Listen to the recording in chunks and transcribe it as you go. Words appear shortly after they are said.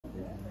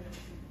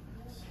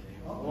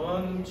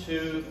1,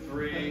 2,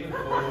 3, 4,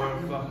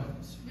 5.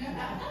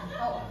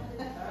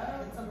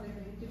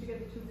 Did you get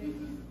the 2 big?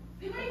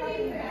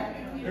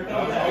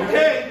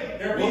 Okay.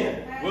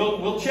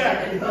 We'll check.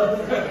 Oh,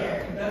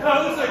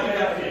 looks like you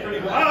got it pretty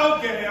well. Oh,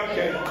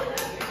 okay.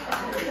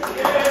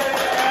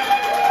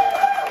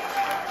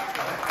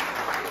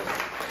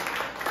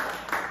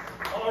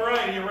 All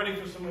right, you ready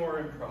for some more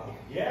improv?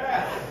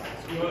 Yeah.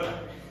 Good.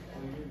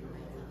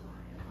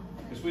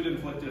 Because we didn't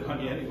inflict it on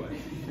you anyway.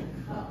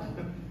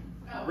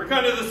 We're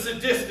kind of the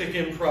sadistic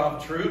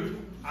improv troupe.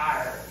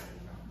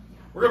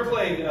 We're going to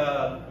play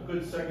a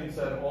good second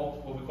set of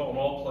what we call an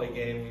all-play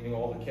game, meaning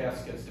all the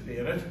cast gets to be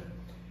in it.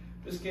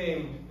 This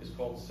game is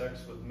called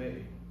Sex with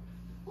Me.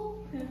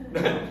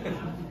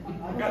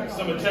 Got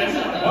some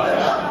attention. What?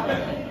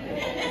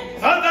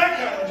 It's not that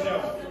kind of show.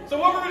 So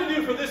what we're going to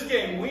do for this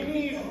game, we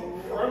need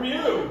from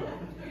you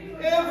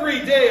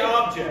everyday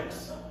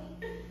objects.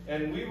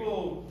 And we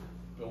will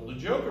build a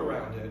joke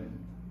around it.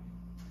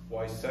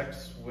 Why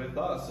sex with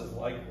us is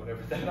like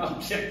whatever that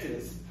object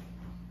is.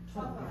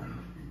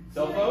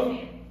 Cell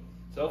phone?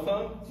 Cell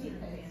phone?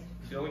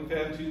 Ceiling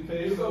fan,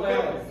 toothpaste? Okay.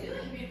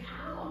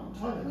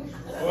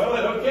 Well,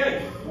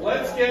 okay.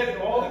 Let's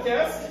get all the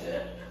guests.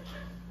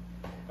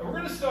 And we're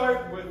going to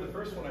start with the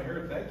first one I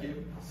heard. Thank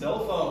you.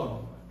 Cell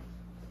phone.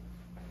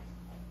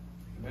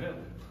 A minute.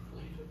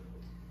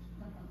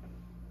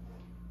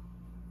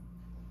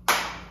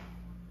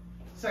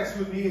 Sex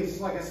with me is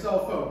like a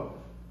cell phone.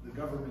 The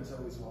government's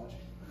always watching.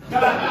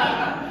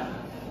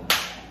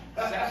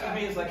 Sex with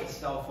me is like a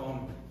cell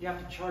phone. You have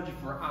to charge it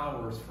for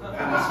hours for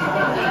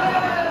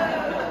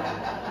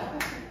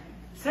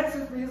Sex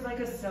with me is like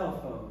a cell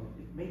phone.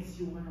 It makes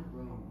you want to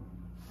roam.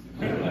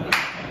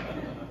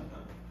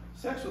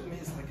 Sex with me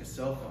is like a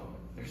cell phone.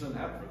 There's an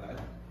app for that.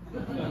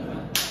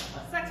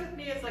 Sex with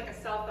me is like a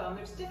cell phone.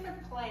 There's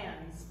different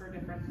plans for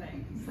different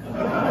things.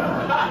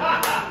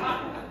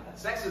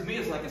 Sex with me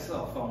is like a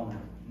cell phone.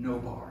 No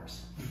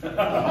bars.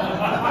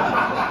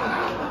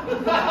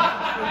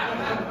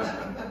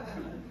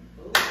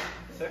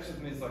 Sex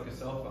with me is like a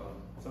cell phone.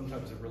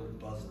 Sometimes it really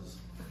buzzes.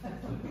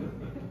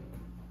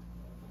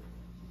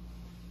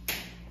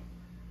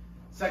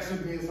 Sex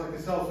with me is like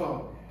a cell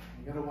phone.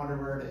 You're gonna wonder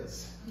where it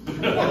is.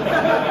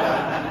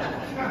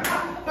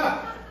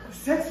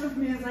 Sex with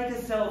me is like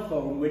a cell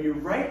phone. When you're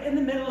right in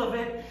the middle of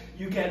it,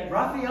 you get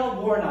Raphael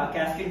Warnock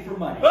asking for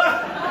money.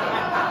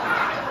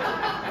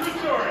 Good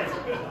story.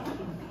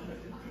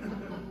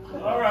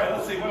 All right,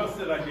 let's see. What else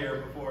did I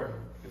hear before?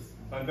 Because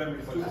my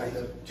memory's like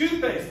toothpaste.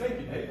 Toothpaste. Thank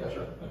you, Dave.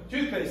 Sure.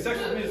 Toothpaste. Sex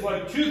with me is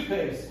like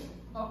toothpaste.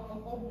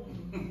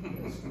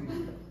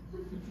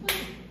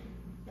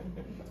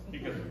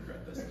 You're gonna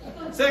regret this.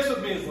 Sex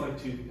with me is like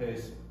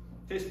toothpaste.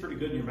 Tastes pretty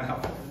good in your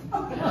mouth.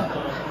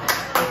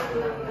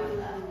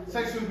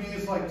 Sex with me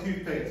is like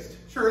toothpaste.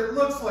 Sure, it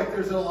looks like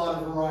there's a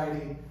lot of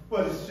variety,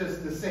 but it's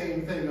just the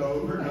same thing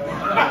over and over.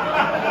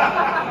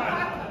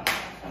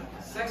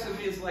 Sex with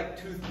me is like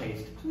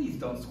toothpaste. Please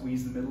don't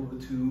squeeze the middle of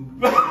the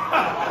tube.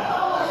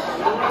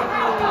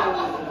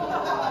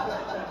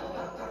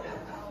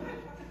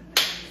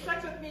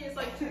 Sex with me is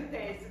like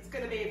toothpaste. It's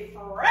going to be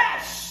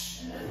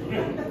fresh.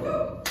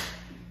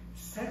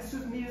 Sex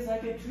with me is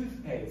like a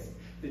toothpaste.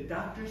 The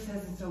doctor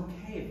says it's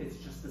okay if it's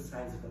just the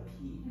size of a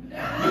pea.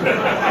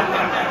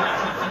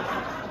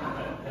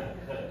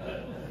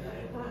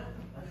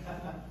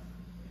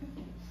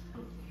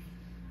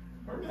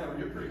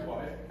 You're pretty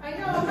quiet. I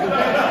know.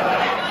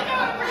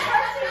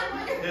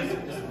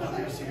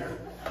 His here.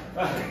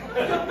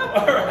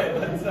 All right,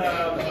 let's.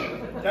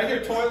 Did I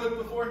hear toilet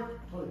before?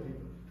 Toilet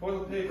paper.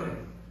 Toilet paper.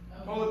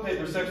 Toilet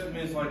paper. Sex with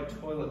me is like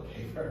toilet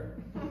paper.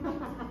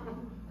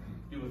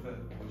 Do with it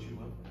what you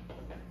will.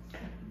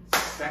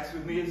 Sex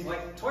with me is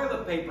like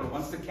toilet paper.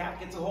 Once the cat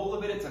gets a hold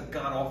of it, it's a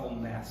god-awful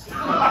mess.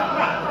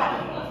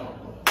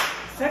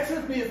 Sex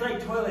with me is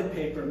like toilet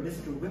paper.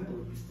 Mr.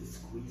 Whipple used to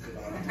squeeze it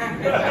on.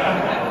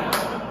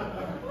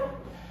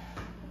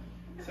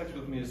 Sex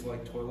with me is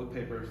like toilet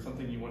paper,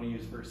 something you want to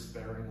use very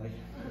sparingly.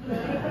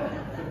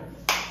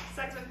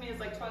 Sex with me is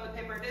like toilet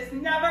paper. It is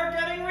never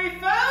getting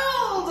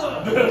refilled.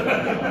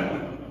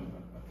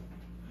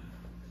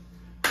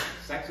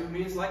 Sex with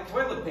me is like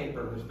toilet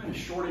paper. There's been a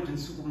shortage in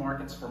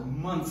supermarkets for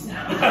months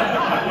now.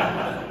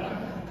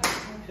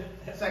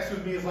 Sex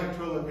with me is like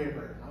toilet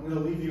paper. I'm going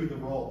to leave you with the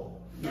roll.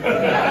 Let's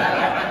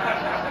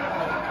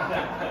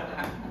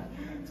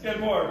get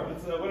more.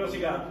 What else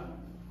you got?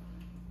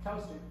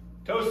 Toaster.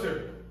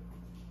 Toaster.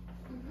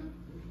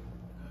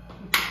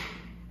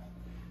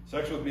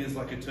 Sex with me is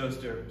like a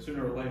toaster.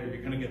 Sooner or later, you're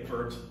going to get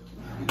burnt.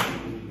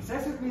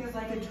 Sex with me is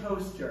like a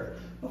toaster.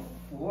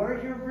 Before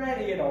you're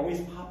ready, it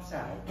always pops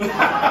out.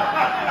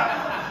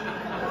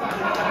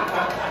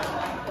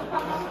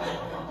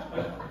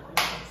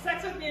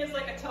 Sex with me is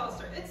like a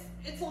toaster.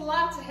 It's a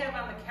lot to have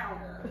on the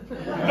counter.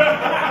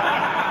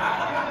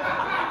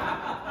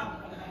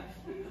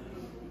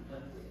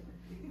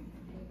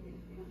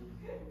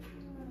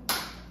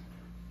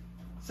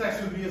 Sex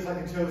with me is like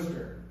a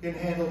toaster. Can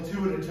handle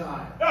 2 at a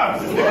time.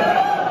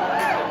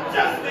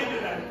 Just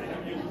thinking that.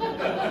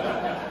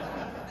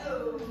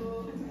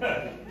 You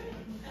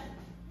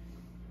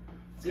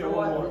know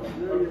what?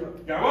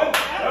 Got one?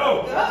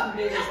 Go! Sex with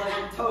me is like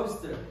a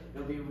toaster.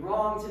 It'll be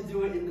wrong to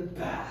do it in the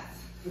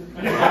bath.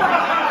 Nicely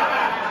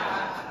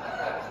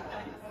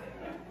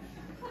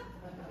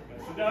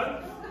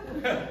done.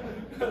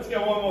 Let's get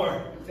one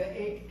more.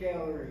 The 8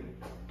 gallery.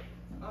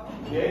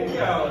 The 8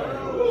 gallery.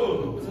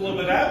 Ooh, it's a little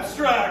bit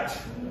abstract.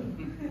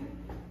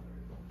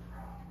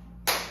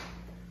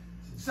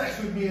 Sex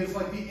with me is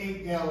like the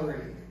 8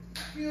 gallery.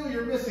 Feel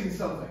you're missing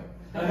something.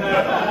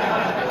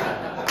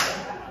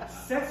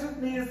 Sex with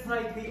me is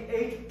like the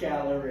 8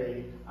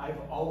 gallery. I've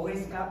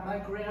always got my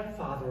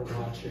grandfather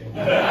watching.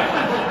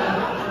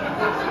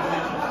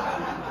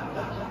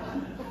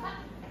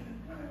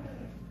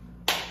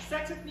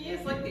 Sex with me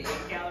is like the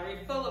 8 gallery,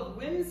 full of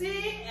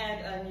whimsy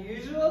and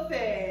unusual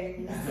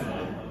things.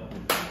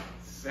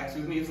 Sex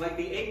with me is like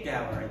the 8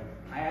 gallery.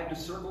 I had to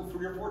circle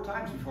 3 or 4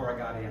 times before I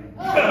got in.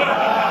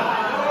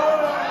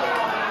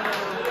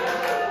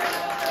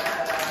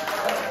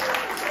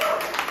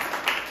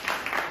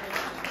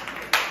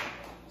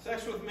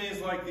 Sex with me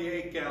is like the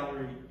 8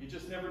 gallery. You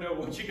just never know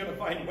what you're going to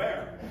find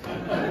where.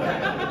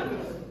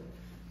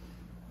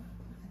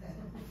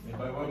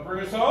 Anybody want to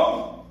bring us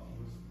home?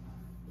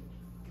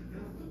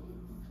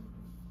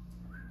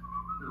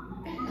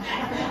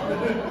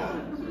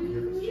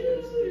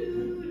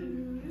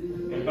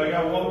 Anybody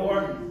got one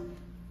more?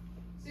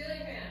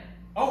 Ceiling fan.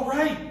 Oh,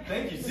 right.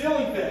 Thank you.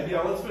 Ceiling fan.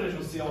 Yeah, let's finish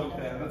with ceiling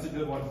fan. That's a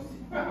good one.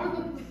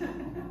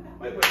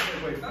 Wait.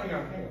 Hang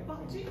on.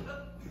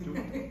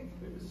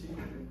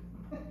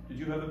 Did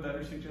you have a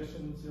better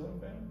suggestion than ceiling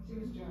fan? She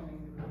was joining.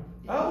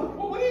 Oh,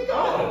 well, what do you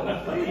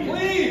got?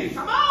 Please.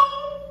 Come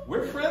on.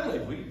 We're friendly.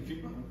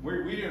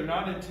 We are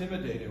not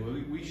intimidated.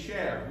 We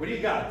share. What do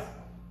you got?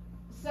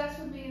 Sex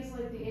with me is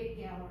like the 8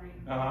 gallery.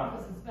 Uh-huh.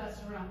 Because it's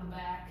best around the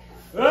back.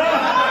 Yeah!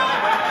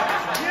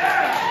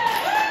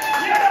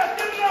 Yeah!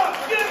 Give it up!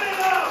 Give it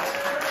up!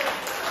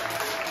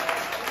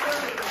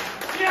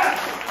 Yes!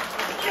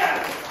 Yes!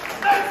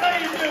 That's how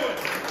you do it!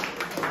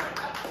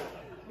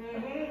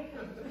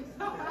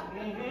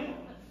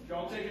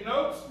 Y'all taking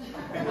notes?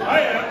 I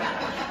am.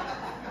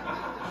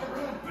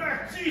 Back.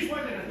 Jeez, why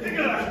did I think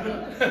of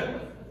that?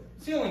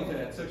 Ceiling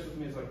fan. Sex with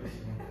me is like this.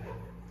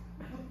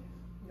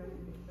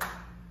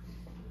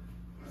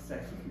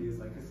 Sex with me is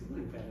like a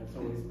ceiling fan. It's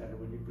always better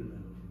when you blow.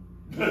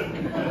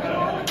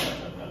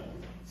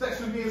 Sex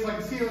with me is like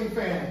a ceiling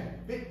fan.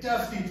 Bit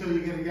dusty till you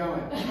get it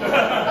going.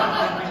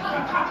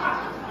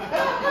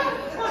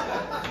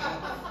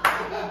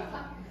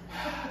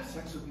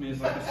 Sex with me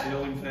is like a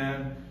ceiling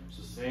fan. It's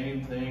the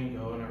same thing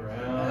going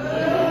around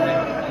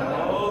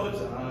all the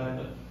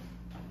time.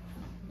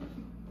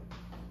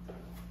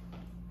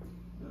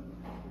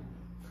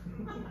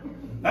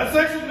 That's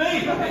sex with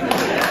me.